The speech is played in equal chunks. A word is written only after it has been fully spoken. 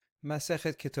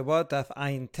Masechet Ketubot Daf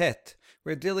Ayin Tet.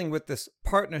 We're dealing with this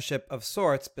partnership of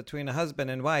sorts between a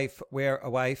husband and wife, where a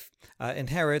wife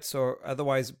inherits or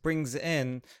otherwise brings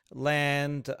in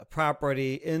land,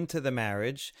 property into the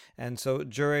marriage, and so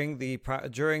during the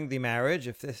marriage,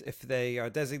 if they are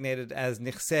designated as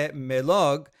nichse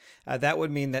melog, that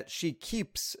would mean that she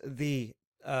keeps the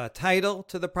title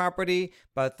to the property,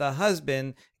 but the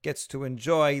husband gets to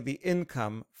enjoy the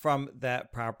income from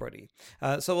that property.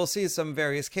 So we'll see some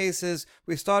various cases.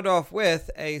 We start off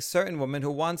with a certain woman who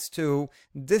wants to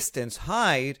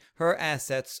hide her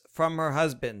assets from her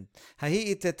husband.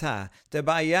 Hahi iteta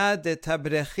debaya de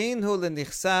tabrechinhu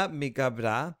lenichsa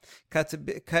migabra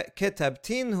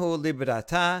ketabtinhu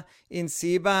librata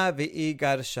insiba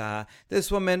v'igarsha.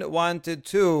 This woman wanted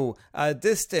to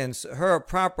distance her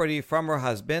property from her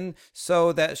husband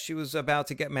so that she was about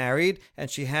to get married and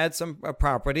she had some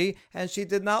property and she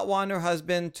did not want her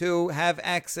husband to have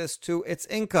access to its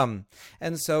income.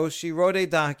 And so she wrote a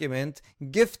document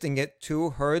gifting it to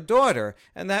her daughter.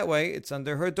 And that way it's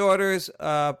under her daughter's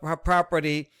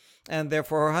property, and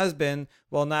therefore her husband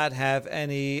will not have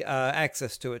any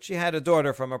access to it. She had a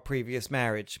daughter from a previous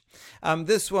marriage.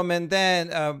 This woman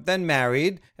then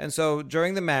married, and so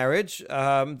during the marriage,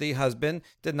 the husband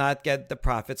did not get the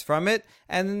profits from it,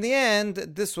 and in the end,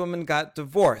 this woman got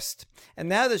divorced. And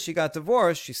now that she got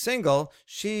divorced, she's single,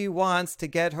 she wants to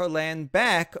get her land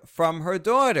back from her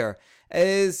daughter.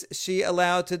 Is she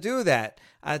allowed to do that?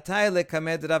 Atay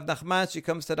lekamed Rav Nachman, she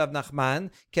comes to Rav Nachman.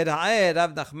 Keda'eh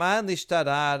Rav Nachman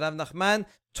lishtara. Rav Nachman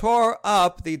tore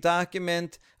up the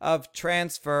document of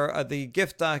transfer, the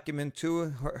gift document to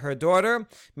her daughter,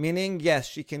 meaning, yes,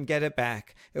 she can get it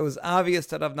back. It was obvious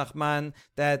to Rav Nachman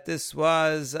that this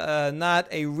was not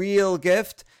a real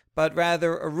gift, but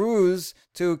rather a ruse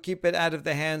to keep it out of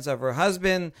the hands of her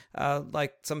husband.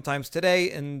 Like sometimes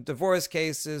today in divorce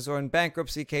cases or in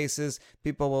bankruptcy cases,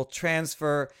 people will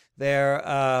transfer their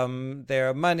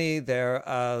money, their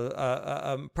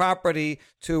property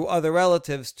to other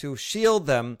relatives to shield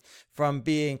them from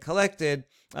being collected.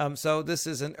 So this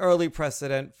is an early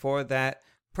precedent for that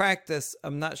practice.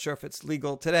 I'm not sure if it's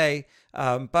legal today,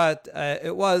 but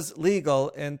it was legal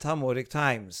in Talmudic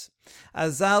times.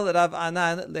 Azal Rav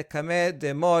Anan lekame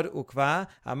de mor ukva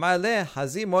amar le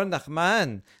hazi mor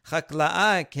Nachman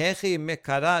chakla'a kechi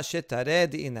mekara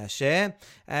shetared inashe.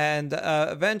 And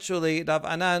eventually Rav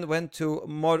Anan went to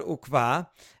Mor Ukva,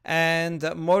 and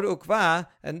Mor Ukva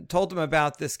and told him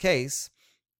about this case.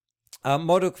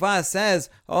 Mor Ukva says,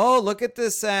 "Oh, look at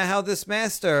this! How this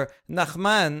master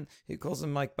Nachman, he calls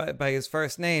him like by his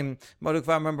first name. Mor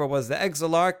Ukva, remember, was the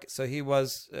exilarch, so he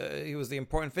was the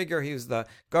important figure. He was the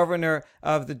governor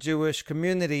of the Jewish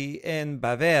community in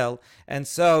Bavel, and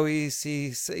so he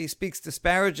speaks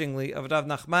disparagingly of Rav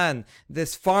Nachman,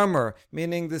 this farmer,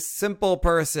 meaning this simple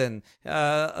person,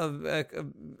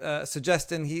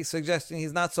 suggesting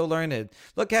he's not so learned.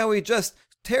 Look how he just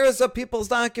tears up people's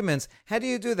documents. How do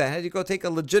you do that? How do you go take a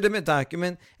legitimate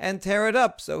document and tear it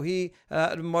up? So Mor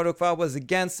Ukva was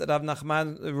against Rav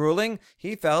Nachman ruling.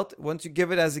 He felt once you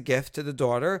give it as a gift to the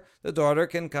daughter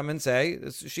can come and say,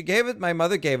 she gave it, my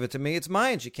mother gave it to me, it's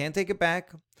mine, she can't take it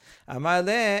back. Amar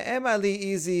le emali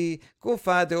easy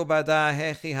gufa deubada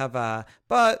hechi hava.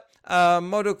 But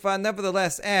Mor Ukva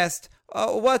nevertheless asked,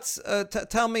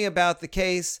 tell me about the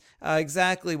case,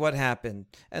 exactly what happened.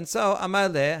 And so Amar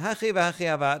le hachi v'hachi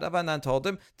hava. Rav Anan told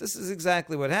him, this is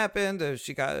exactly what happened.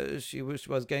 She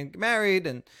was getting married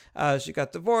and she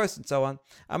got divorced and so on.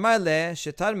 Amar le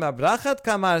shetar mabrachat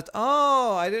kamart.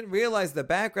 Oh, I didn't realize the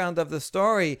background of the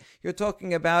story. You're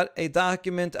talking about a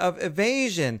document of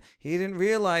evasion. He didn't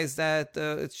realize that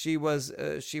she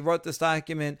wrote this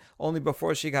document only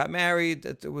before she got married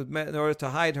in order to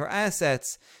hide her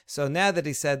assets. So now that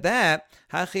he said that,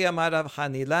 Hachi amar Rav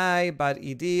Hanilai bar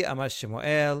Idi amar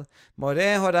Shemuel, More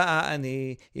hora'a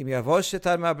ani, im yavo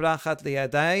shetar mabrachat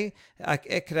liyadai, ak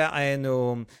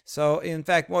ekra'enu. So in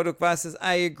fact, Mor Ukva says,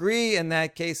 I agree in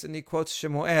that case, and he quotes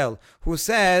Shemuel, who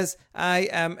says, I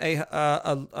am a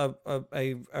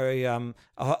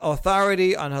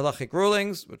authority on halachic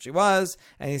rulings, which he was,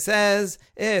 and he says,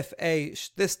 if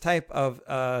this type of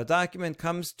document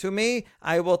comes to me,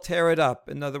 I will tear it up.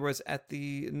 In other words, it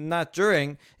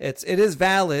is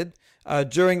valid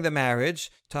during the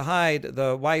marriage to hide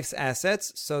the wife's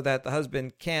assets so that the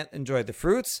husband can't enjoy the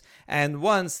fruits. And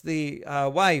once the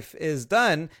wife is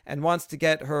done and wants to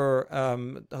get her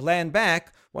land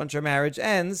back, once her marriage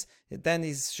ends, then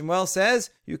Shmuel says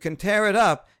you can tear it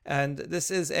up. And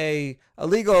this is a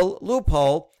legal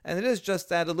loophole, and it is just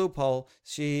that, a loophole.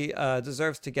 She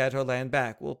deserves to get her land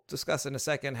back. We'll discuss in a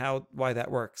second why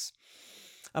that works.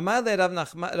 Amar le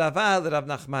Rava le Rav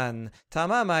Nachman,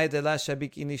 Tama mai de la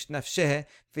shabik inish nafsheh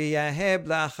v'yaheb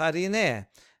la'acharine.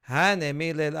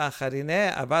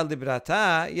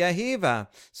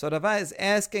 So Rava is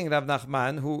asking Rav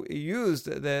Nachman, who is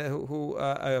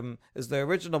the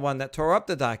original one that tore up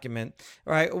the document,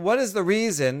 right? What is the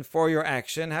reason for your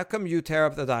action? How come you tear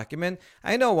up the document?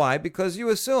 I know why. Because you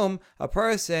assume a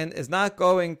person is not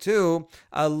going to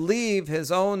leave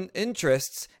his own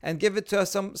interests and give it to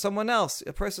someone else.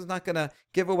 A person is not going to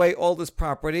give away all this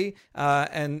property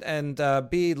and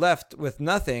be left with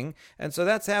nothing. And so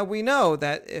that's how we know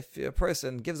that if a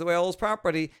person gives away all his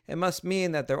property, it must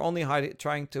mean that they're only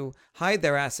trying to hide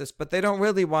their assets, but they don't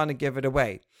really want to give it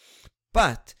away.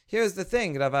 But here's the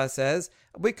thing, Rava says,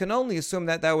 we can only assume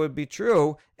that that would be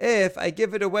true if I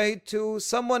give it away to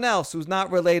someone else who's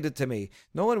not related to me.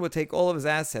 No one would take all of his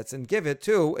assets and give it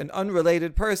to an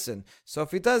unrelated person. So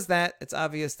if he does that, it's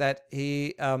obvious that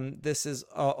this is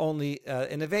only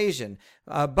an evasion.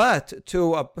 But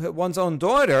to one's own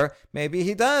daughter, maybe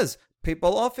he does.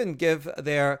 People often give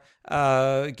their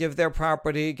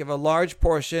property, give a large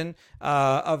portion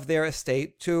of their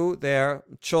estate to their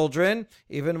children,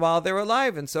 even while they're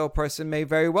alive. And so a person may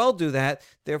very well do that.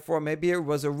 Therefore, maybe it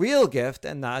was a real gift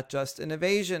and not just an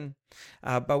evasion.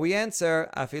 But we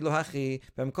answer, afilu hachi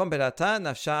b'mkom berata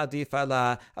nafsha adif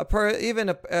ala.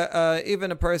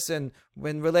 Even a person,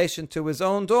 in relation to his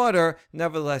own daughter,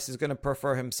 nevertheless is going to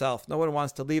prefer himself. No one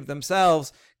wants to leave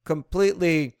themselves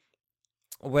completely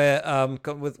with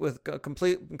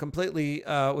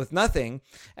nothing,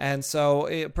 and so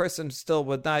a person still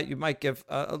would not. You might give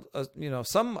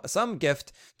some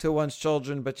gift to one's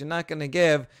children, but you're not going to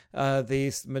give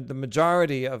the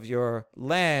majority of your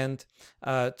land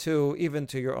to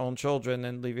your own children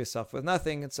and leave yourself with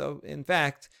nothing. And so, in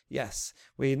fact, yes,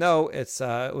 we know it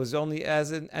was only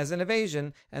as an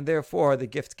evasion, and therefore the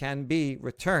gift can be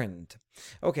returned.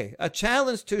 Okay, a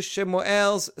challenge to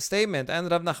Shemuel's statement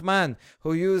and Rav Nachman,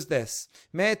 who used this.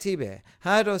 If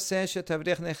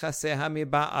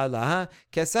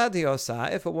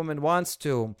a woman wants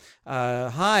to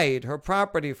hide her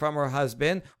property from her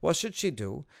husband, what should she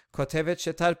do? She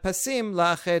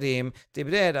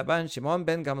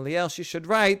should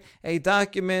write a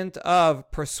document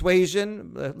of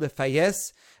persuasion,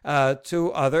 lefayes,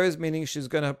 to others, meaning she's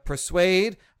going to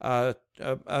persuade a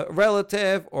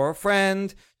relative or a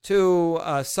friend to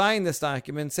sign this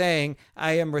document saying,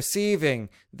 I am receiving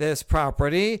this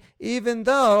property, even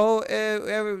though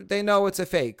they know it's a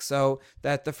fake, so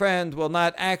that the friend will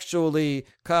not actually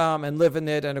come and live in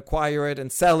it and acquire it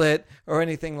and sell it or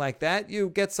anything like that. You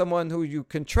get someone who you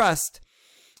can trust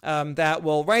that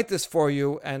will write this for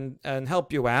you and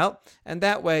help you out, and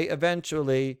that way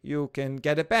eventually you can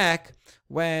get it back.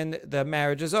 When the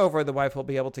marriage is over, the wife will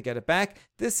be able to get it back.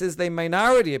 This is the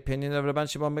minority opinion of Rabban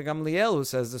Shimon ben Gamliel, who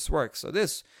says this works. So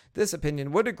this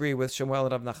opinion would agree with Shemuel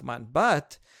and Rav Nachman,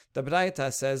 but the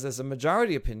Braita says there's a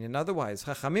majority opinion otherwise.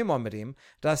 Chachamim omrim,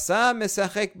 rasa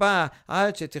mesachek ba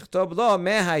ad shetichtob lo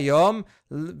mehayom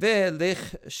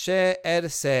velich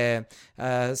she'erse.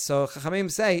 So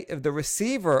Chachamim say, if the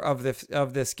receiver of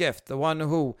this gift, the one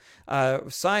who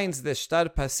signs the shtar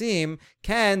pasim,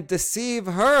 can deceive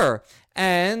her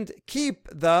and keep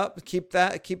the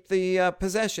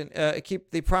possession,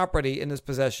 keep the property in his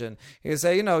possession. He can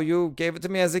say, you gave it to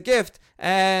me as a gift,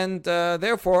 and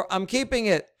therefore I'm keeping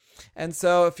it. And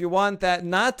so if you want that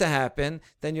not to happen,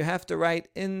 then you have to write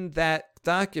in that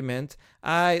document,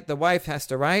 the wife has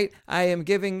to write, I am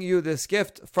giving you this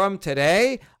gift from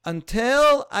today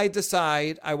until I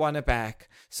decide I want it back.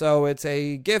 So it's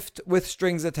a gift with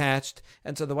strings attached,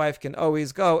 and so the wife can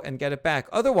always go and get it back.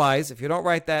 Otherwise, if you don't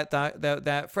write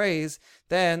that phrase,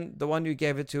 then the one you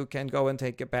gave it to can go and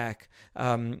take it back.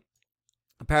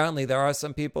 Apparently, there are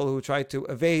some people who try to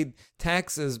evade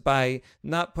taxes by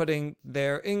not putting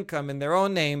their income in their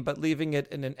own name, but leaving it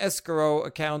in an escrow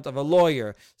account of a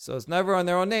lawyer. So it's never on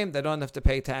their own name. They don't have to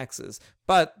pay taxes.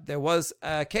 But there was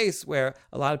a case where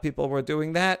a lot of people were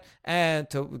doing that and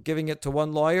giving it to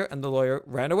one lawyer, and the lawyer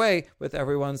ran away with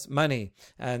everyone's money.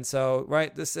 And so,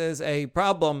 this is a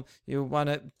problem. You want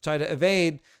to try to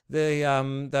evade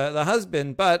the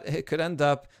husband, but it could end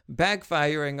up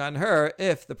backfiring on her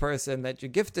if the person that you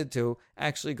gifted to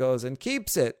actually goes and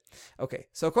keeps it. Okay,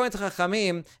 so according to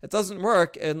Chachamim, it doesn't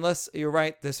work unless you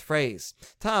write this phrase.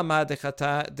 Ta'ama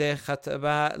dechatba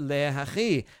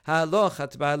lehachi, ha lo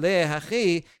chatba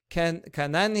lehachi,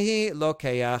 kananhi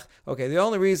lokeach. Okay, the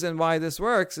only reason why this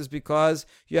works is because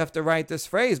you have to write this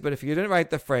phrase. But if you didn't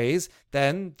write the phrase,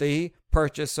 then the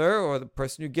purchaser or the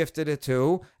person you gifted it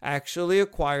to actually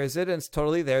acquires it and it's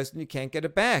totally theirs and you can't get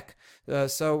it back.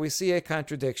 So we see a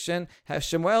contradiction.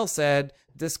 Shemuel said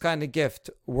this kind of gift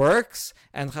works,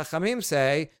 and Chachamim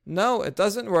say, no, it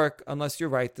doesn't work unless you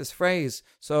write this phrase.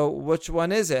 So which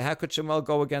one is it? How could Shemuel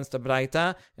go against a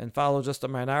Braita and follow just a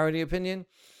minority opinion?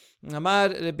 Amar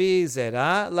Rabbi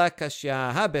Zera la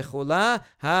kashya ha bechula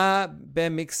ha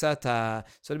bemiksata.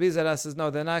 So Rabbi Zera says, no,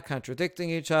 they're not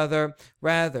contradicting each other.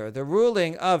 Rather, the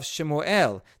ruling of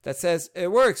Shemuel that says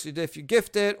it works. If you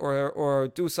gift it or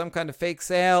do some kind of fake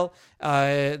sale,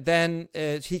 then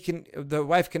the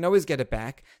wife can always get it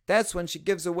back. That's when she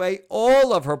gives away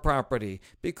all of her property,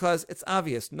 because it's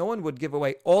obvious no one would give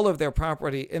away all of their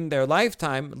property in their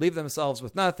lifetime, leave themselves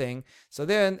with nothing. So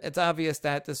then it's obvious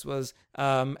that this was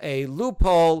a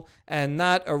loophole and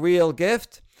not a real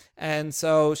gift, and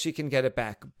so she can get it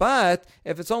back. But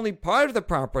if it's only part of the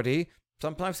property,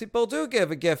 sometimes people do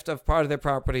give a gift of part of their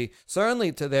property,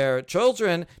 certainly to their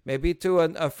children, maybe to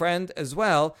a friend as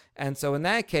well. And so in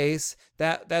that case,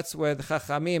 that's where the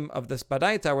Chachamim of this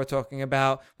Baraita we're talking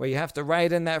about, where you have to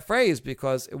write in that phrase,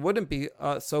 because it wouldn't be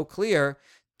so clear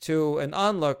to an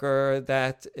onlooker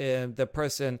that the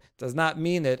person does not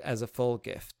mean it as a full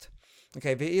gift.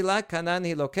 Okay, ve'ila kanan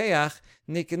hi lokeach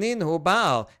niknin hu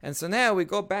baal. And so now we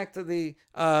go back to the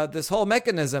this whole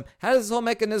mechanism. How does this whole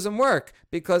mechanism work?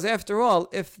 Because after all,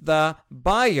 if the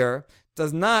buyer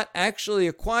does not actually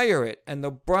acquire it, and the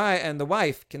bride and the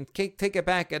wife can take it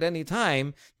back at any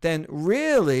time, then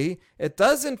really it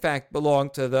does in fact belong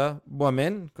to the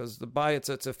woman, because the buyer,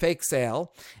 it's a fake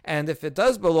sale. And if it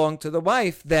does belong to the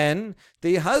wife, then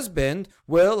the husband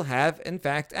will have in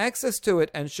fact access to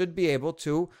it and should be able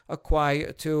to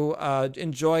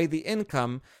enjoy the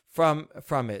income from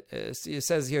it. It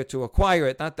says here to acquire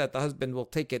it, not that the husband will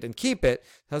take it and keep it.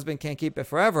 The husband can't keep it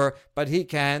forever, but he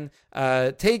can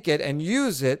take it and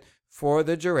use it for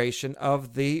the duration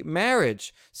of the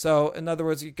marriage. So in other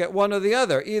words, you get one or the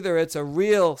other. Either it's a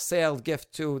real sale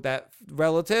gift to that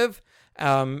relative,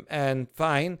 and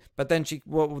fine, but then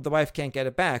the wife can't get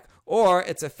it back. Or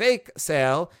it's a fake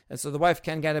sale, and so the wife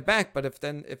can get it back, but if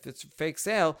it's a fake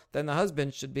sale, then the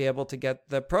husband should be able to get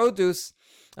the produce.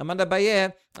 Amanda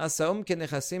Baye, Rabbi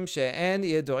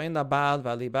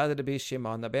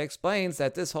explains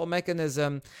that this whole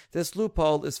mechanism, this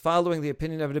loophole, is following the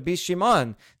opinion of Rabbi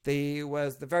Shimon.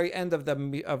 Was the very end of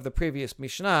the previous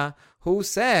Mishnah, who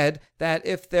said that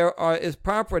if there is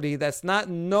property that's not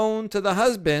known to the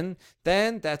husband,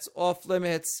 then that's off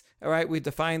limits. All right, we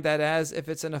define that as if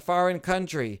it's in a foreign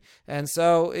country, and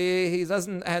so he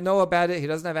doesn't know about it, he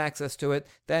doesn't have access to it,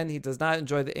 then he does not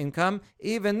enjoy the income,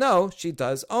 even though she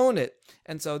does own it.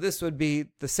 And so this would be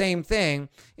the same thing,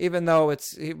 even though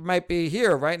it might be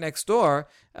here right next door,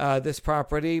 this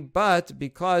property, but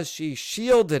because she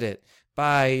shielded it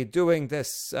by doing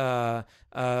this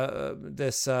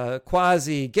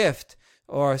quasi gift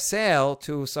or sale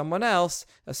to someone else,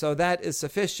 so that is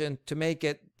sufficient to make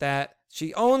it that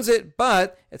she owns it,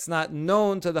 but it's not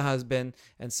known to the husband,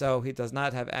 and so he does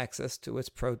not have access to its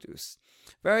produce.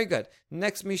 Very good.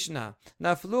 Next Mishnah.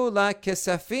 Naflu la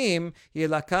kesafim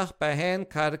yilakach bahen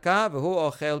karka v'hu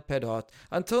ochel perot.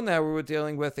 Until now, we were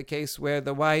dealing with a case where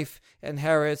the wife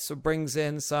inherits or brings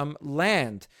in some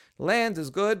land. Land is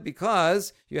good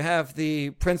because you have the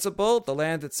principal, the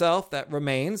land itself, that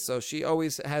remains, so she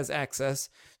always has access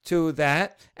to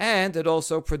that, and it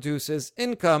also produces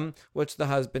income which the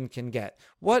husband can get.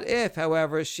 What if,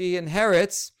 however, she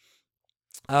inherits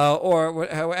or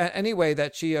any way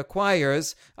that she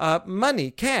acquires money,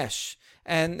 cash?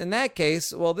 And in that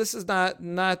case, well, this is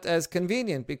not as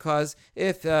convenient, because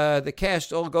if the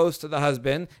cash all goes to the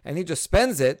husband and he just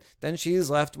spends it, then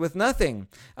she's left with nothing.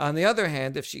 On the other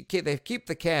hand, if they keep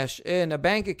the cash in a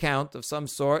bank account of some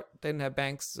sort, they didn't have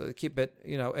banks, keep it,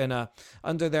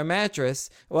 under their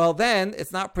mattress, well, then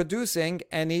it's not producing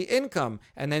any income,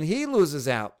 and then he loses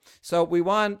out. So we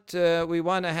want to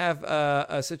have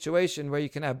a situation where you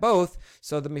can have both.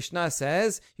 So the Mishnah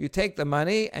says you take the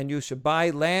money and you should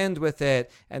buy land with it,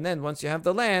 and then once you have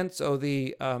the land, so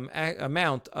the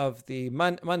amount of the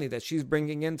money that she's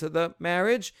bringing into the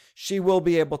marriage, she will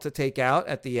be able to take out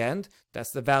at the end.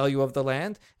 That's the value of the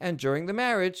land, and during the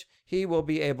marriage, he will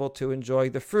be able to enjoy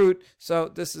the fruit.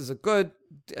 So this is a good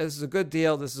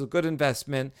deal. This is a good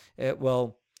investment. It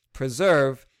will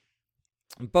preserve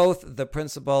both the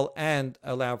principal and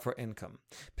allow for income.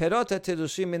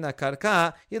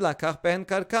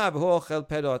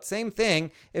 Same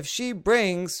thing, if she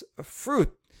brings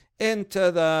fruit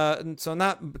into so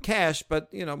not cash,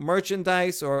 but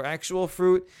merchandise or actual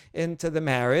fruit into the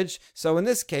marriage. So in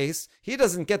this case, he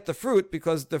doesn't get the fruit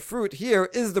because the fruit here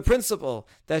is the principal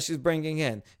that she's bringing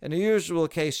in. In a usual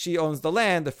case, she owns the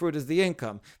land, the fruit is the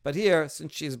income. But here,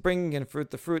 since she's bringing in fruit,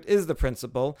 the fruit is the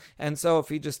principal. And so if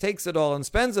he just takes it all and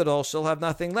spends it all, she'll have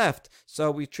nothing left.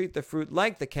 So we treat the fruit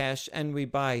like the cash and we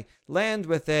buy land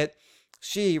with it.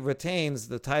 She retains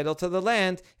the title to the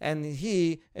land, and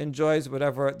he enjoys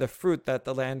whatever the fruit that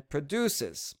the land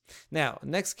produces. Now,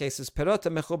 next case is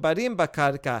perot mechubarim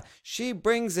bakarka. She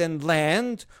brings in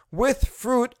land with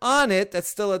fruit on it that's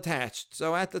still attached.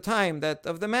 So at the time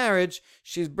of the marriage,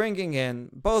 she's bringing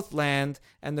in both land,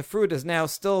 and the fruit is now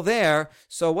still there.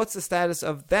 So what's the status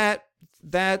of that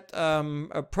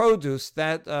produce,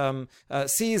 that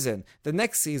season? The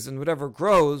next season, whatever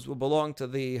grows, will belong to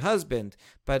the husband.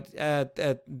 But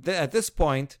at this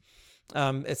point,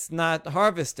 it's not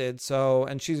harvested,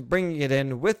 and she's bringing it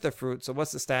in with the fruit. So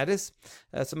what's the status?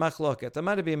 It's a machloket.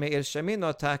 Amar Rabbi Meir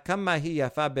sheminota kama hi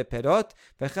yafa beperot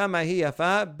v'chama hi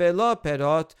yafa belo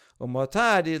perot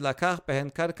umotar lakach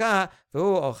behen karka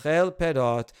v'hu ochel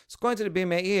perot. It's going to be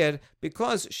Meir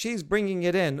because she's bringing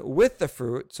it in with the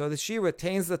fruit, so that she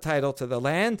retains the title to the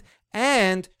land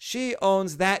and she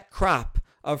owns that crop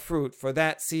of fruit for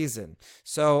that season.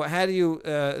 So how do you,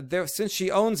 since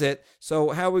she owns it, so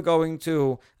how are we going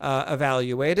to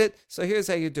evaluate it? So here's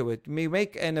how you do it. We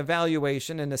make an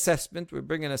evaluation, an assessment. We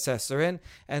bring an assessor in,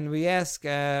 and we ask,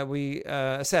 we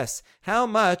assess how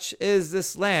much is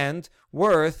this land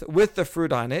worth with the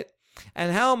fruit on it,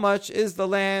 and how much is the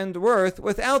land worth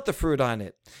without the fruit on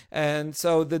it. And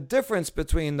so the difference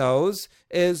between those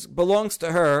belongs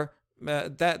to her.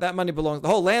 That money belongs, the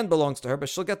whole land belongs to her, but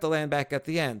she'll get the land back at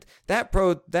the end.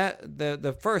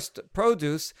 The first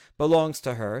produce belongs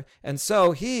to her, and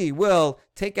so he will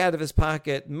take out of his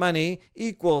pocket money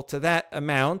equal to that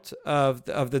amount of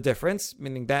the difference,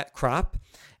 meaning that crop,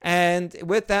 and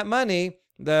with that money,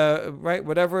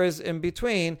 whatever is in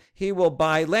between, he will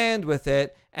buy land with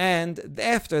it, and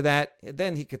after that,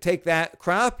 then he could take that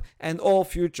crop and all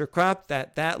future crop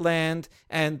that land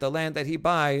and the land that he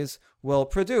buys will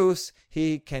produce,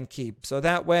 he can keep. So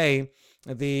that way,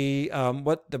 the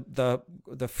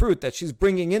fruit that she's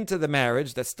bringing into the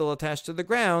marriage that's still attached to the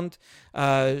ground,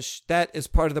 that is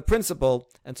part of the principal,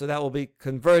 and so that will be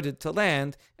converted to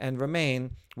land and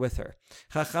remain with her.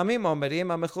 Chachamim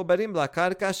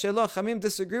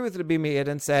disagree with Rabbi Meir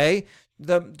and say,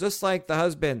 just like the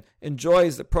husband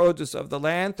enjoys the produce of the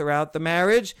land throughout the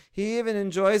marriage, he even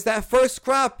enjoys that first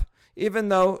crop, even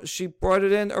though she brought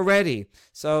it in already.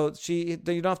 So you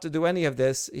don't have to do any of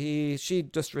this. She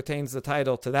just retains the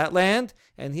title to that land,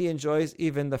 and he enjoys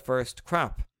even the first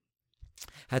crop.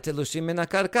 Hatelushim min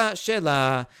hakarka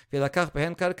shela v'lakach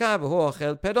behen karka v'hu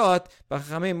ochel perot. But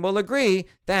Chachamim will agree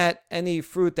that any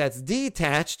fruit that's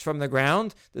detached from the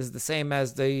ground, this is the same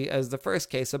as the first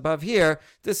case above here.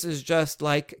 This is just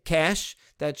like cash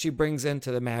that she brings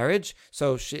into the marriage.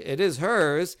 So it is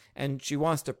hers, and she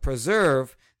wants to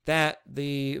preserve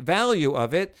the value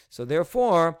of it. So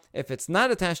therefore, if it's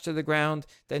not attached to the ground,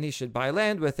 then he should buy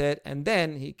land with it, and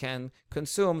then he can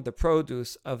consume the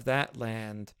produce of that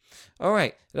land. All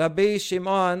right. Rabbi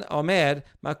Shimon Omer,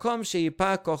 Makom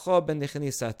sheyipa kocho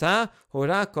b'nichnisata,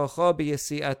 hura kocho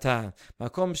b'yesiata.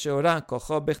 Makom sheura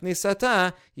kocho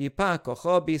b'chnisata, yipa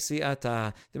kocho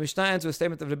b'yesiata. The Mishnah ends with a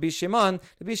statement of Rabbi Shimon.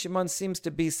 Rabbi Shimon seems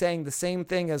to be saying the same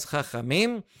thing as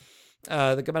Chachamim.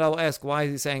 The Gemara will ask why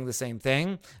is he saying the same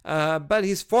thing, but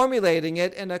he's formulating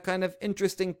it in a kind of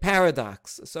interesting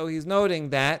paradox. So he's noting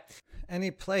that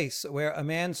any place where a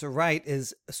man's right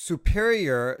is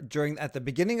superior at the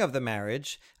beginning of the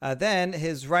marriage, then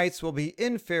his rights will be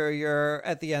inferior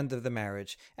at the end of the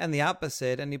marriage. And the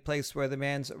opposite, any place where the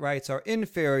man's rights are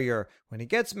inferior when he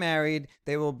gets married,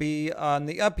 they will be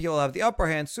he'll have the upper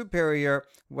hand, superior,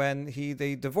 when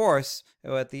they divorce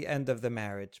at the end of the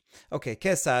marriage. Okay,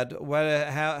 Kesad,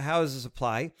 how does this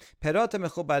apply? Perot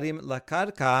mechubarim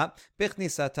lakarka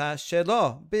bichnisata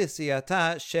shelo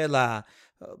b'siyata shela.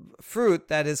 Fruit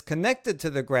that is connected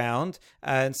to the ground,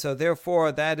 and so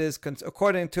therefore that is,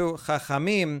 according to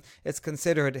Chachamim, it's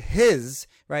considered his,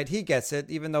 right? He gets it,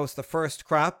 even though it's the first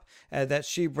crop that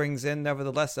she brings in.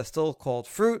 Nevertheless, that's still called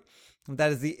fruit.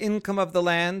 That is the income of the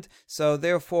land. So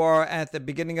therefore, at the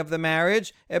beginning of the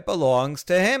marriage, it belongs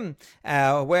to him.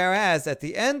 Whereas at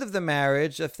the end of the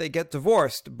marriage, if they get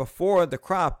divorced before the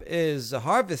crop is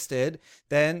harvested,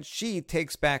 then she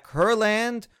takes back her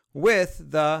land with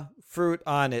the fruit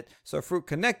on it. So fruit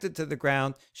connected to the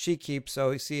ground, she keeps.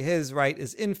 So you see his right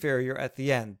is inferior at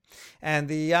the end. And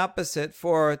the opposite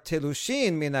for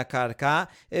telushin minakarka,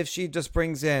 if she just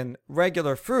brings in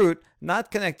regular fruit,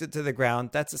 not connected to the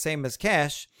ground, that's the same as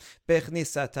cash.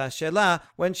 Bechnisata shela,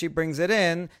 when she brings it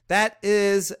in, that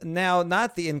is now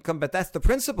not the income, but that's the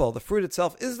principal. The fruit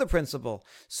itself is the principal.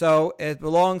 So it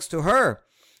belongs to her.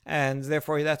 And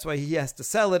therefore, that's why he has to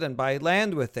sell it and buy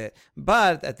land with it.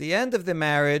 But at the end of the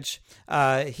marriage,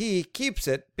 he keeps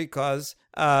it because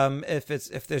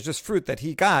if there's just fruit that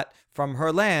he got from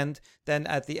her land, then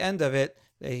at the end of it,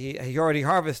 he already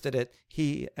harvested it.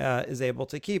 He is able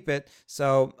to keep it.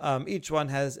 So each one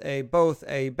has both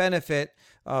a benefit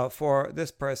for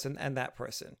this person and that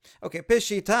person. Okay,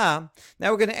 Pishita. Now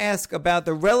we're going to ask about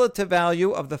the relative value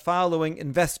of the following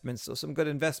investments. So some good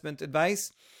investment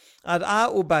advice.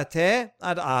 Ad'a ubate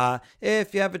ad'a.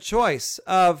 If you have a choice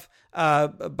of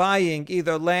buying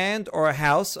either land or a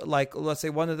house, like let's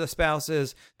say one of the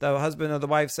spouses, the husband or the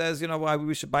wife says, why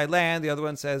we should buy land. The other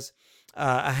one says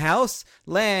a house.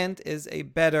 Land is a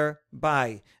better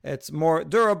buy. It's more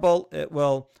durable. It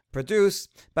will produce.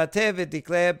 Bate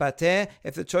v'dikle bate.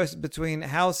 If the choice is between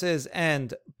houses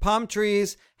and palm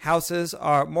trees, houses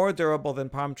are more durable than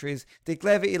palm trees.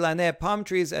 Dikle v'ilane, palm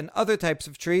trees and other types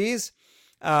of trees.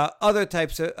 Other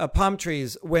types of palm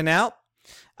trees win out.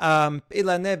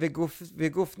 Ilane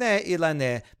vigufne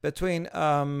ilane, between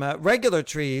regular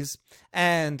trees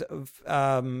and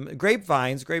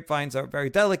grapevines. Grapevines are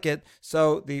very delicate,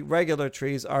 so the regular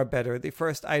trees are better. The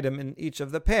first item in each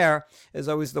of the pair is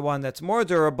always the one that's more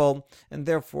durable, and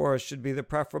therefore should be the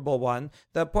preferable one.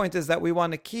 The point is that we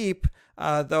want to keep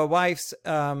the wife's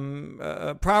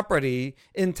property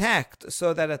intact,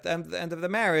 so that at the end of the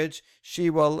marriage, she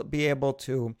will be able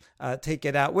to take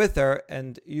it out with her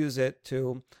and use it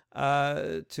to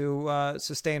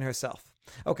sustain herself.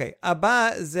 Okay,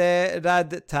 Abba ze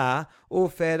radta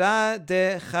ufera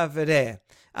de chavre.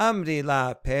 Amri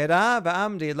la pera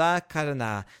va'amri la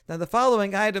karna. Now the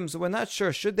following items, we're not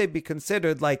sure, should they be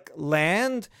considered like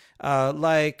land,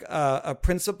 like a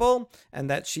principal, and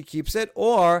that she keeps it,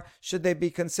 or should they be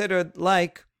considered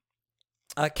like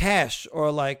cash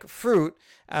or like fruit,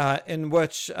 in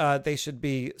which they should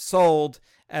be sold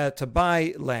to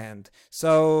buy land.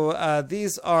 So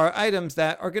these are items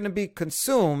that are going to be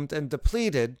consumed and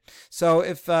depleted. So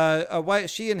if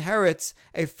she inherits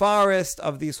a forest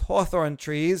of these hawthorn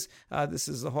trees, this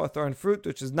is the hawthorn fruit,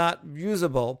 which is not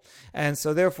usable, and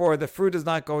so therefore the fruit is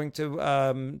not going to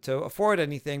afford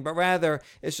anything, but rather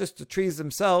it's just the trees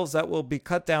themselves that will be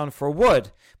cut down for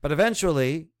wood. But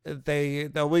eventually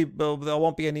there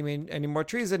won't be any more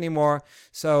trees anymore,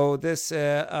 so this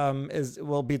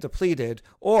will be depleted.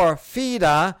 Or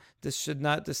fida,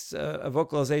 a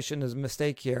vocalization is a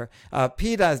mistake here.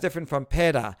 Pida is different from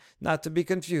pera, not to be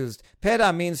confused.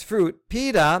 Pera means fruit.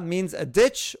 Pida means a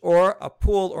ditch or a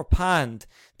pool or pond.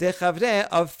 Dechavre,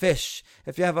 of fish.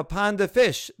 If you have a pond of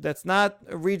fish that's not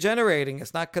regenerating,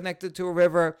 it's not connected to a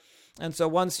river, and so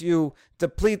once you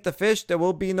deplete the fish, there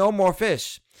will be no more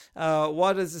fish.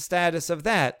 What is the status of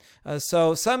that?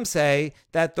 So some say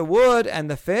that the wood and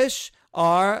the fish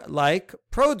are like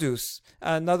produce.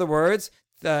 In other words,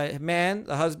 the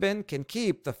husband, can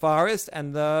keep the forest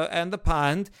and the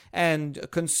pond and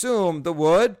consume the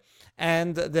wood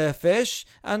and the fish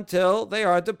until they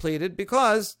are depleted,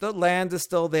 because the land is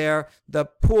still there, the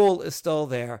pool is still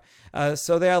there.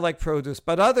 So they are like produce.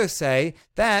 But others say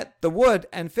that the wood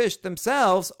and fish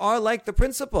themselves are like the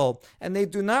principal, and they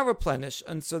do not replenish.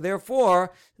 And so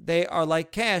therefore, they are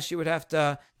like cash. You would have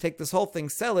to take this whole thing,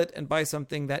 sell it, and buy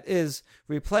something that is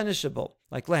replenishable,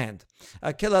 like land.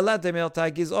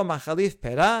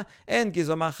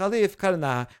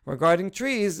 Regarding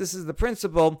trees, this is the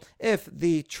principle. If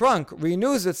the trunk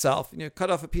renews itself, and you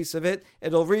cut off a piece of it,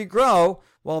 it'll regrow.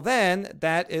 Well, then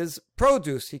that is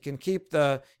produce. He can keep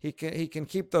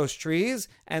those trees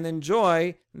and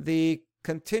enjoy the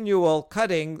continual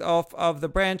cutting off of the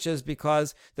branches,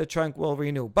 because the trunk will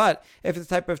renew. But if it's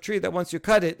the type of tree that once you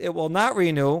cut it, it will not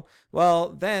renew, well,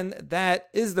 then that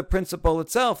is the principle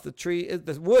itself.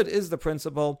 The wood is the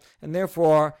principle, and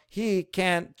therefore he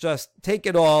can't just take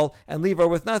it all and leave her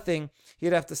with nothing.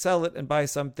 He'd have to sell it and buy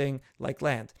something like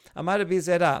land. Amar Rabbi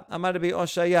Zera, Amar Rabbi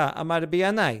Oshaya, Amar Rabbi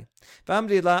Yanai.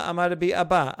 V'amri la Amar Rabbi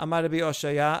Abba, Amar Rabbi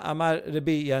Oshaya, Amar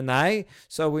Rabbi Yanai.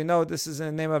 So we know this is in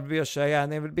the name of Rabbi Oshaya and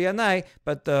name of Rabbi Yanai,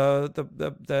 but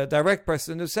the direct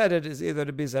person who said it is either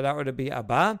Rabbi Zera or Rabbi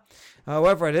Abba.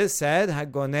 However, it is said,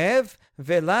 Hagonev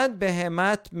velad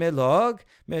behemat milog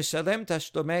meshalem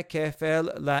tashlome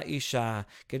kefel laisha.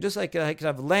 Okay, just like I could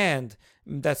have land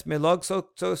that's milog, so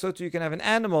too you can have an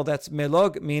animal that's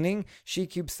milog, meaning she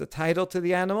keeps the title to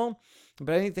the animal.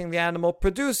 But anything the animal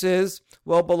produces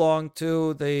will belong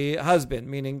to the husband,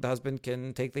 meaning the husband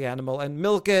can take the animal and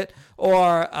milk it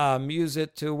or use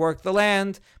it to work the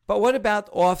land. But what about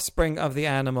offspring of the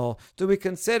animal? Do we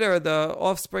consider the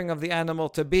offspring of the animal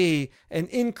to be an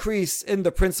increase in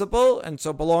the principal and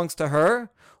so belongs to her?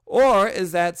 Or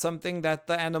is that something that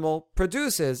the animal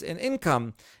produces in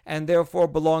income and therefore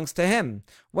belongs to him?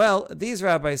 Well, these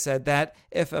rabbis said that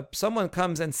if someone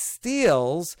comes and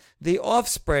steals the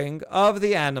offspring of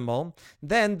the animal,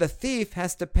 then the thief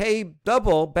has to pay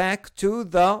double back to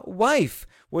the wife,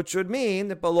 which would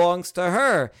mean it belongs to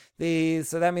her.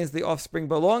 So that means the offspring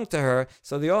belonged to her.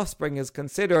 So the offspring is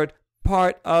considered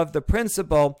part of the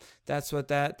principle. That's what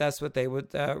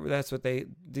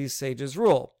these sages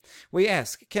rule. We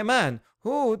ask, Keman,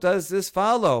 who does this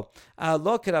follow?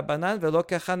 Lo k'Rabbanan velo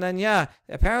k'Chananya.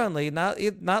 Apparently,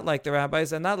 not like the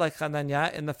rabbis and not like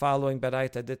Chananya in the following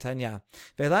Baraita D'Tanya.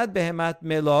 Velad behemat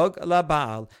melog la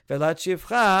Baal, velad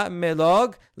shivcha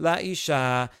melog la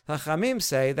Isha. Chachamim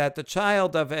say that the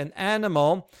child of an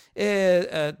animal,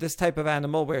 this type of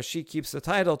animal where she keeps the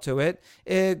title to it,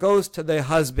 goes to the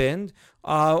husband.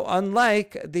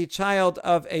 Unlike the child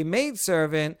of a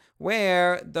maidservant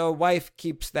where the wife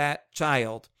keeps that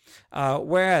child.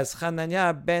 Whereas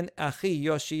Chananya ben Achi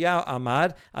Yoshiyahu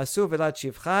Amar Asu Velad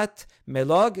Shivchat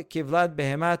Melog Kivlad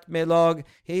Behemat Melog.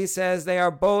 He says they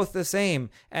are both the same,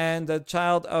 and the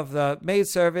child of the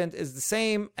maidservant is the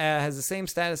same, has the same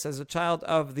status as the child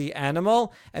of the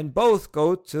animal, and both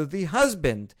go to the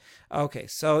husband. Okay,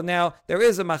 so now there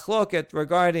is a machloket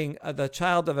regarding the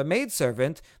child of a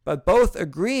maidservant, but both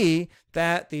agree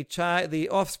that the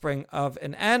offspring of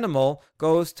an animal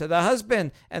goes to the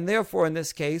husband, and therefore in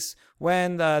this case,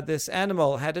 when this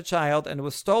animal had a child and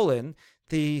was stolen,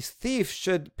 the thief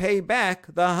should pay back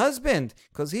the husband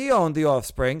because he owned the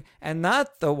offspring and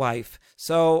not the wife.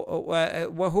 So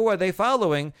who are they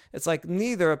following? It's like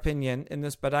neither opinion in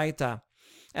this baraita.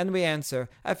 And we answer,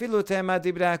 Afilu tema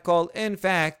dibra kol. In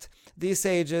fact, these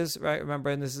sages, right? Remember,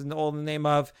 and this is all in the name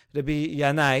of Rabbi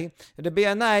Yanai. Rabbi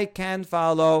Yanai can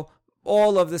follow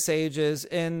all of the sages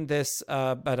in this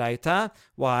baraita.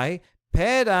 Why?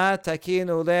 Pera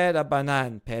takinu le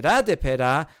Rabbanan. Pera de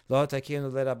pera lo takinu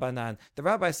le Rabbanan. The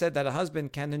rabbi said that a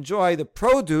husband can enjoy the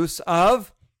produce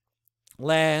of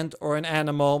land or an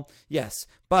animal, yes,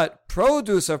 but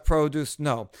produce of produce,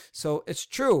 no. So it's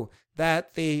true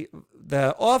that the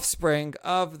offspring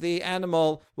of the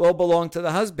animal will belong to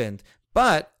the husband.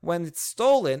 But when it's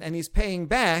stolen and he's paying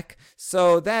back,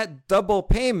 so that double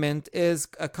payment is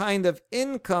a kind of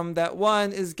income that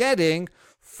one is getting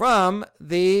from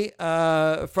the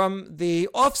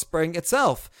offspring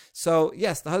itself. So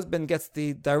yes, the husband gets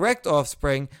the direct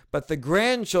offspring, but the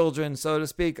grandchildren, so to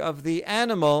speak, of the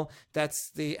animal, that's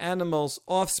the animal's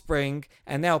offspring,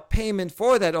 and now payment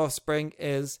for that offspring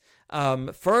is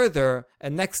further a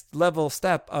next level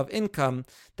step of income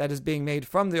that is being made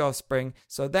from the offspring.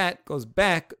 So that goes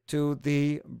back to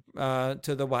the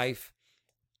wife.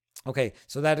 Okay,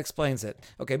 so that explains it.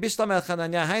 Okay, now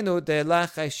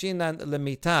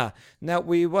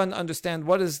we want to understand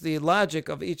what is the logic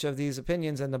of each of these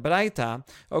opinions in the Baraita.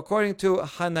 According to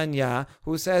Hananya,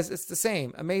 who says it's the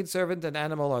same. A maidservant and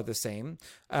animal are the same.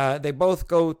 They both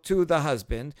go to the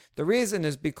husband. The reason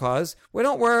is because we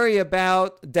don't worry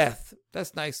about death.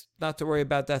 That's nice not to worry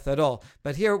about death at all.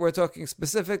 But here we're talking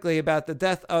specifically about the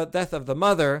death of the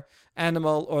mother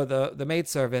animal or the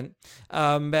maidservant.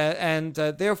 And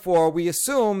therefore we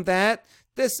assume that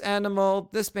this animal,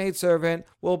 this maidservant,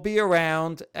 will be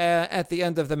around at the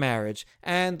end of the marriage,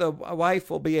 and the wife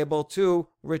will be able to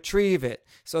retrieve it.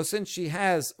 So since she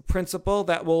has a principle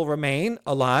that will remain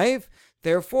alive,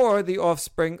 therefore the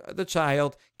offspring, the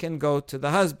child, can go to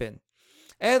the husband.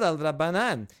 But according to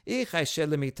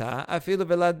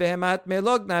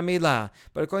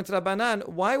Rabbanan,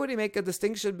 why would he make a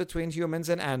distinction between humans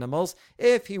and animals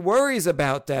if he worries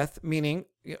about death, meaning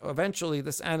eventually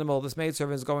this animal, this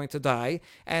maidservant, is going to die,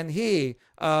 and he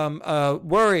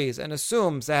worries and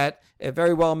assumes that it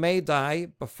very well may die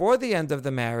before the end of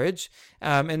the marriage.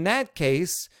 In that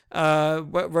case,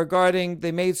 regarding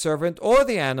the maidservant or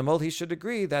the animal, he should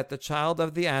agree that the child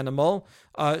of the animal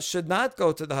should not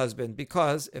go to the husband,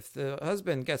 because if the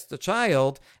husband gets the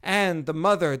child and the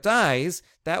mother dies,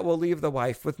 that will leave the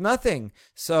wife with nothing.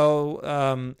 So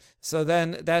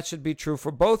then that should be true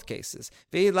for both cases.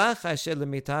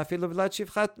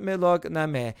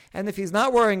 And if he's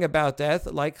not worrying about death,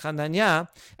 like Hananya,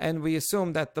 and we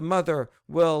assume that the mother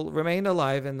will remain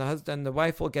alive and the husband, the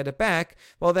wife will get it back,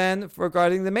 well then,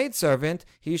 regarding the maidservant,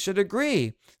 he should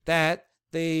agree that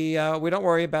we don't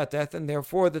worry about death, and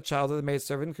therefore the child of the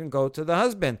maidservant can go to the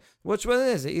husband. Which one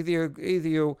is it? Either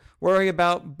you worry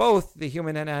about both the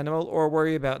human and animal, or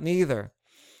worry about neither.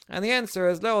 And the answer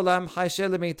is leolam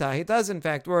chayshe lemita. He does in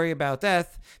fact worry about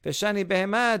death. V'shani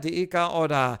behema diika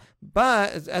ora.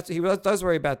 But he does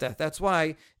worry about death. That's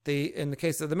why in the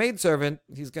case of the maidservant,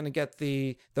 he's going to get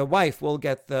the wife will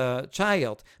get the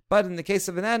child. But in the case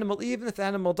of an animal, even if the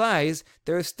animal dies,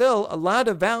 there is still a lot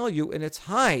of value in its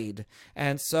hide.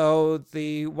 And so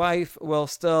the wife will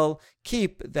still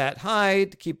keep that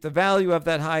hide, keep the value of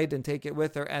that hide, and take it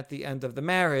with her at the end of the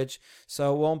marriage.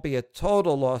 So it won't be a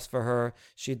total loss for her.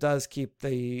 She does keep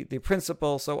the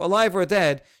principal. So alive or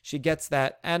dead, she gets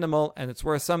that animal, and it's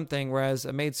worth something, whereas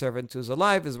a maidservant who's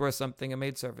alive is worth something. A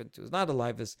maidservant who's not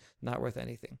alive is not worth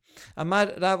anything.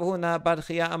 Amar Rav Huna bar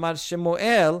Chiya Amar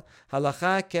Shemuel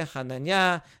halacha ke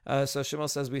Hananya. So Shemuel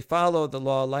says we follow the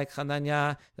law like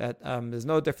Hananya, that there's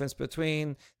no difference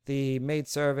between the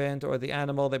maidservant or the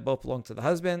animal, they both belong to the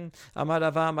husband. Amar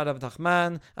Rava Amar Rav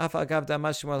Nachman af agav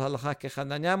damar Shemuel halacha ke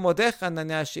Hananya modech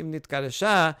Hananya shim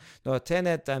nitkaresha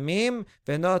notenet damim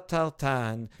v'not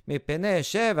tartan mipnei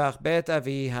shevach bet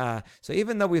aviha. So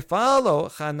even though we follow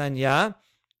Hananya,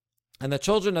 and the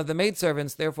children of the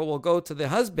maidservants therefore will go to the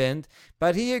husband,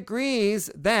 but he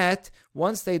agrees that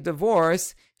once they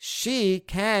divorce, she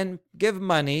can give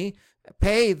money,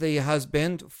 pay the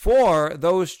husband for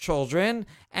those children,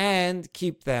 and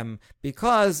keep them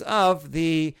because of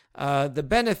the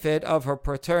benefit of her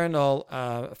paternal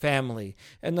family.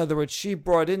 In other words, she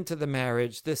brought into the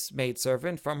marriage this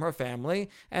maidservant from her family,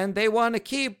 and they want to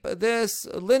keep this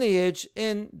lineage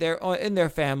in their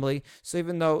family. So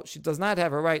even though she does not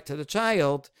have a right to the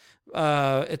child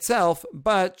itself,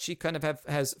 but she kind of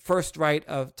has first right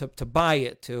to buy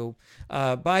it, to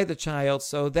buy the child,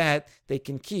 so that they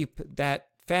can keep that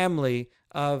family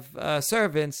of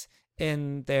servants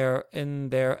in their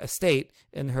estate,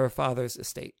 in her father's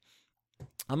estate.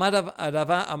 Amar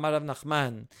Rava Amar Rav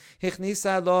Nachman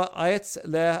הכניסה לו עץ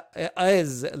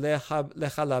לעז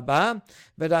לחלבה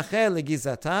ורחל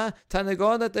לגזעתה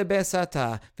תרנגולת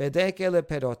לבשתה ודקל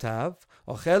לפירותיו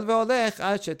אוכל והולך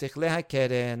עד שתכלה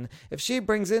הקרן. If she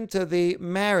brings into the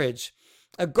marriage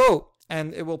a goat,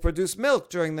 and it will produce milk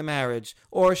during the marriage,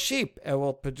 or sheep, it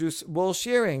will produce wool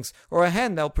shearings, or a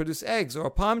hen that will produce eggs, or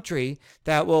a palm tree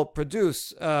that will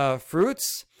produce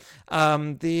fruits.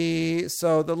 So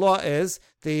the law is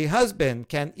the husband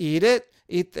can eat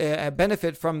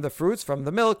benefit from the fruits, from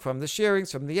the milk, from the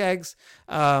shearings, from the eggs,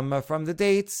 from the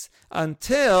dates,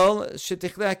 until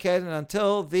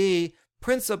the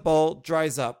principle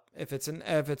dries up. If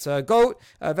it's a goat,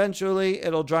 eventually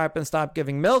it'll dry up and stop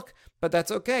giving milk, but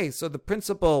that's okay. So the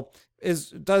principle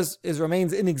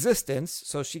remains in existence,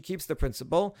 so she keeps the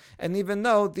principle. And even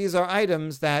though these are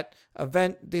items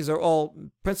these are all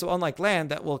principle, unlike land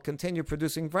that will continue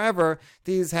producing forever,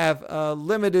 these have a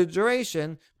limited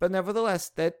duration, but nevertheless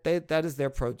that is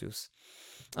their produce.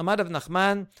 Amar Rav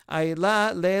Nachman,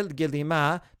 Ayla leil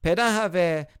gilima,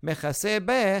 perahave mechase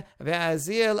be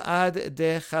ve'azil ad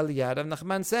de chalya. Rav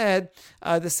Nachman said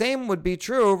the same would be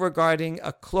true regarding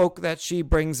a cloak that she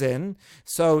brings in.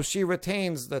 So she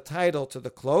retains the title to the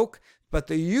cloak, but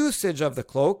the usage of the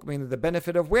cloak, meaning the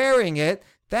benefit of wearing it,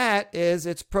 that is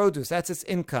its produce, that's its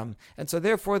income. And so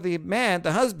therefore the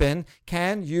husband,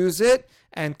 can use it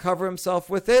and cover himself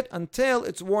with it until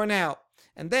it's worn out.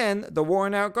 And then the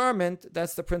worn out garment,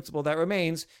 that's the principle that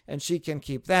remains, and she can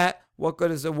keep that. What good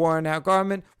is a worn out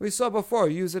garment? We saw before,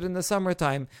 use it in the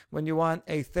summertime when you want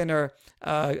a thinner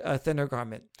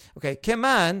garment. Okay,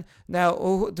 Keman, now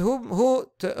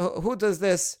who does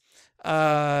this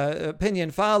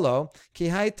opinion follow?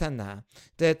 Kihaitana,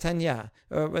 de Tanya.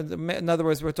 In other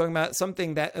words, we're talking about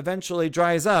something that eventually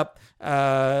dries up,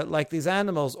 like these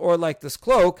animals, or like this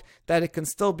cloak, that it can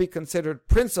still be considered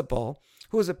principle.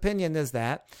 Whose opinion is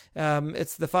that?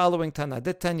 It's the following Tana.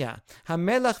 De Tanya.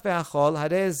 Hamelach ve'achol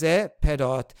hareze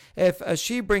perot. If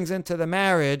she brings into the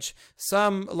marriage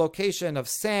some location of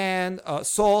sand,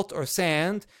 salt or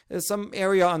sand, there's some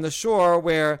area on the shore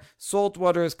where salt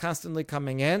water is constantly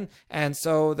coming in, and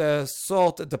so the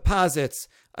salt deposits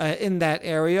in that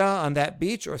area, on that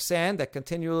beach, or sand that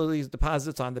continually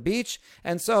deposits on the beach,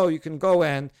 and so you can go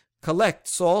and collect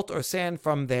salt or sand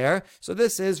from there. So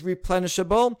this is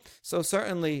replenishable. So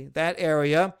certainly that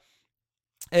area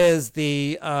is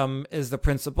the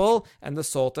principle, and the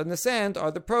salt and the sand are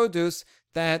the produce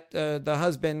that the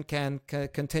husband can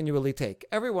continually take.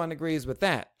 Everyone agrees with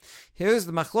that. Here's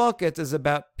the machloket is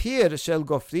about pir shel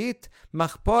gofrit,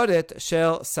 machporet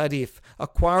shel sarif, a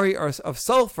quarry of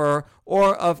sulfur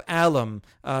or of alum.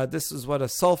 This is what a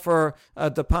sulfur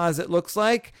deposit looks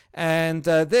like. And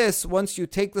this, once you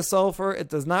take the sulfur, it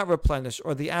does not replenish,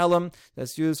 or the alum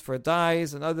that's used for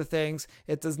dyes and other things,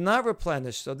 it does not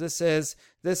replenish. So this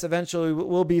eventually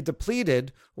will be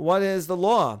depleted. What is the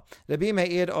law? Rabbi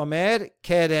Meir Omer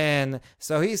Keren.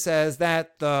 So he says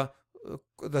that the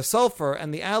sulfur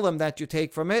and the alum that you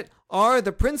take from it are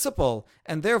the principle,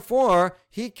 and therefore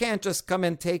he can't just come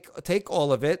and take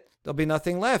all of it. There'll be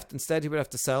nothing left. Instead, he would have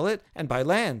to sell it and buy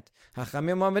land.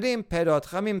 Hachamim Omerim Perot.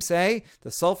 Chamim say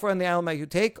the sulfur and the alum that you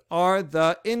take are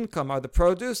the income, are the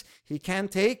produce. He can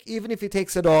take, even if he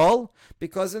takes it all,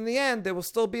 because in the end there will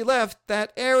still be left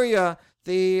that area,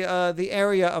 the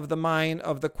area of the mine,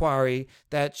 of the quarry,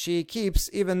 that she keeps,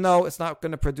 even though it's not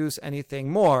going to produce anything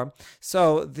more.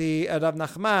 So the Rav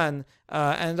Nachman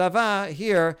and Rava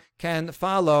here can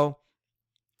follow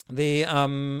the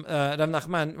Rav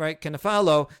Nachman, right, can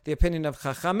follow the opinion of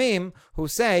Chachamim, who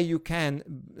say you can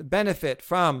benefit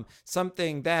from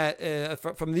something that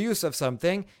from the use of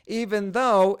something, even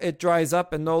though it dries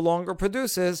up and no longer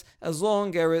produces, as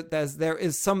long as there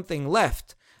is something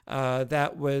left.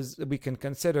 We can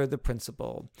consider the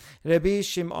principle. Rabbi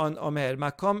Shimon Omer,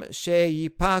 Makom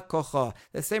sheyipa kocha.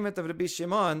 The statement of Rabbi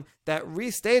Shimon that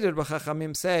restated what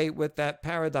Chachamim say with that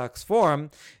paradox form.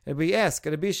 We ask,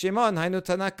 Rabbi Shimon, Hainu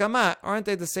Tanakama, aren't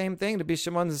they the same thing? Rabbi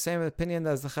Shimon is the same opinion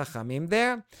as the Chachamim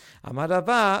there. Amar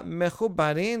Rava,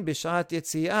 mechubarin bishat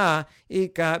yetziah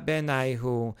ika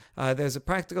benaihu. There's a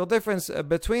practical difference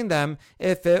between them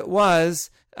if it was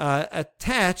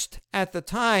attached at the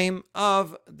time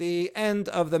of the end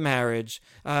of the marriage.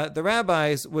 The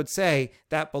rabbis would say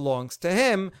that belongs to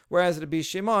him, whereas Rabbi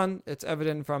Shimon, it's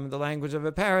evident from the language of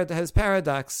his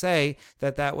paradox, say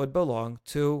that would belong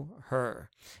to her.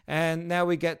 And now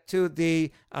we get to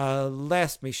the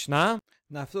last Mishnah.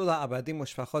 נפלו לעבדים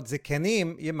ושפחות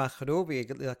זקנים ימכרו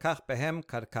וילקח בהם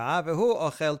קרקע והוא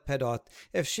אוכל פירות.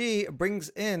 If she brings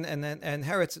in and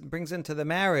brings into the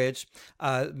marriage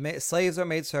slaves or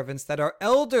maidservants that are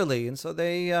elderly, and so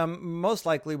they most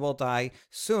likely will die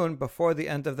soon before the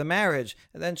end of the marriage,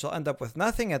 and then she'll end up with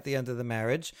nothing at the end of the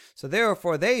marriage. So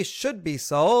therefore they should be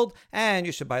sold, and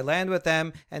you should buy land with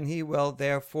them, and he will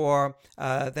therefore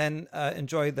then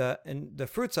enjoy the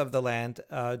fruits of the land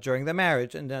during the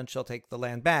marriage, and then she'll take the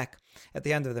land back at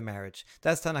the end of the marriage.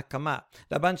 That's Tanakama.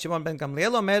 Rabban Shimon ben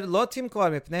Gamliel omer lo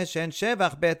timkor mipnei she'en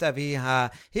shevach bet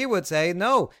aviha. He would say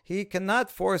no, he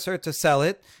cannot force her to sell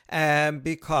it,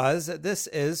 because this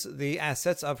is the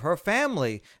assets of her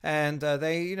family, and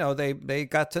they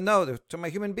got to know, they're to my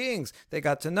human beings. They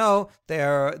got to know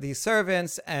they're the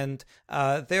servants, and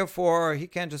therefore he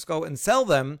can't just go and sell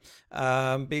them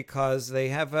because they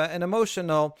have an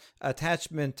emotional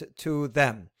attachment to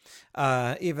them.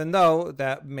 Even though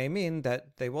that may mean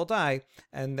that they will die,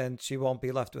 and then she won't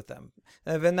be left with them.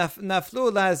 The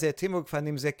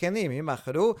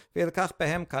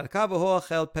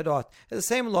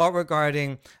same law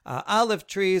regarding olive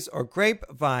trees or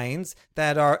grapevines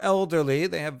that are elderly.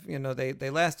 They have, they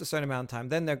last a certain amount of time.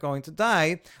 Then they're going to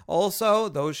die. Also,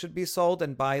 those should be sold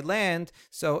and buy land.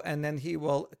 And then he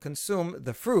will consume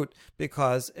the fruit,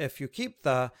 because if you keep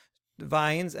the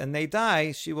vines and they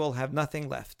die, she will have nothing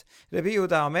left. Rabbi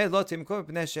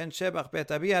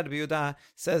Yehuda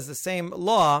says the same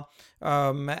law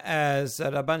as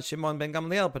Rabban Shimon ben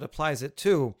Gamliel, but applies it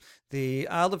to the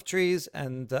olive trees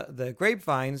and the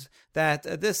grapevines, that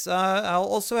this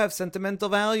also have sentimental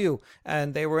value,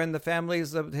 and they were in the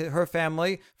families of her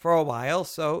family for a while,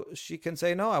 so she can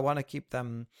say, no, I want to keep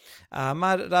them.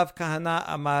 Amar Rav Kahana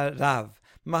Amar Rav.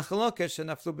 מחלוקת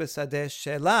שנפלו בשדה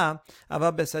שלה, אבל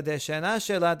בשדה שאינה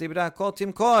שלה דיברה כל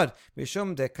תמכור,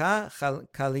 משום דקה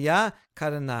קליה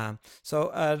קרנה.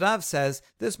 So Rav says,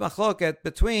 this machloket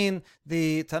between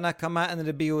the Tanakama and the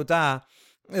Rabbi Yehuda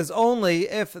is only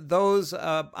if those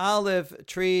olive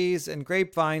trees and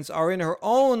grapevines are in her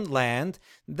own land,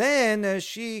 then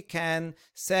she can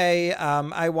say,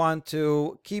 I want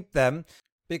to keep them,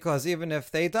 because even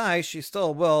if they die, she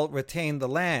still will retain the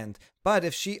land. But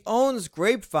if she owns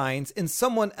grapevines on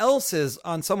someone else's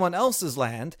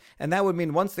land, and that would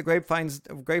mean once the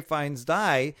grapevines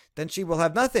die, then she will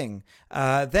have nothing.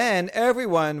 Then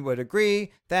everyone would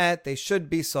agree that they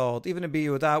should be sold. Even Rabbi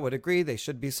Yehuda would agree they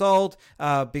should be sold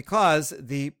because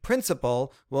the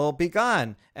principle will be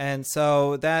gone, and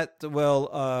so that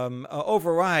will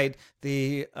override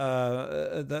the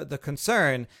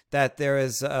concern that there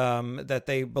is that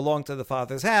they belong to the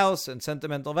father's house and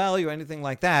sentimental value, anything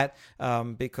like that.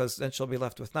 because then she'll be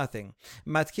left with nothing.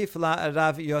 Matkif la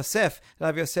Rav Yosef.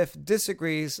 Rav Yosef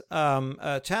disagrees,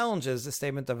 challenges the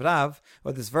statement of Rav,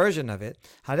 or this version of it.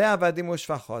 Look,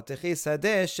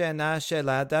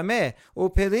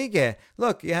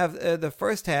 you have the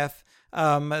first half,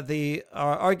 the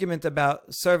argument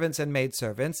about servants and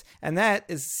maidservants, and that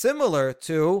is similar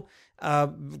to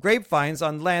grapevines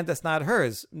on land that's not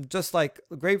hers. Just like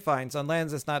grapevines on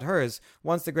lands that's not hers,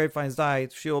 once the grapevines die,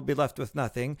 she will be left with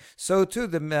nothing. So too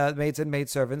the maids and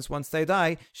maidservants, once they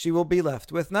die, she will be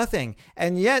left with nothing.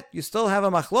 And yet you still have a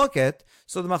machloket,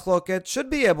 so the machloket should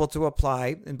be able to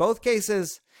apply in both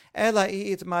cases. Ela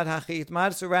itmar hachi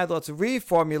itmar. So rather, let's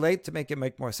reformulate to make it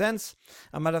make more sense.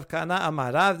 Amarav Kana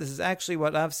Amarav. This is actually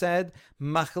what Rav said.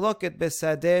 Machloket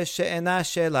besadeh she'ena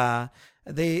shela.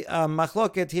 The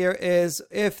machloket here is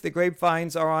if the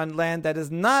grapevines are on land that is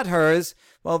not hers,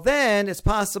 well then it's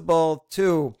possible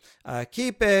to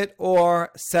keep it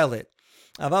or sell it.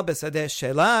 But if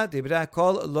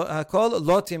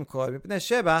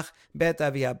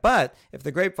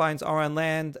the grapevines are on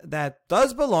land that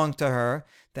does belong to her,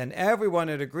 then everyone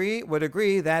would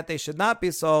agree that they should not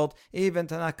be sold. Even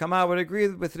Tanna Kama would agree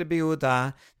with Rabbi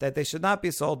Yehuda that they should not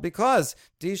be sold, because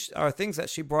these are things that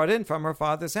she brought in from her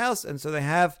father's house, and so they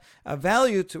have a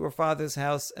value to her father's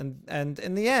house, and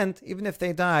in the end, even if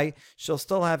they die, she'll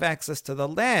still have access to the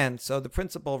land. So the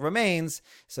principle remains,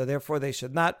 so therefore they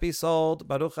should not be sold.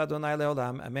 Baruch Adonai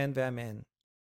Leolam. Amen ve'amen.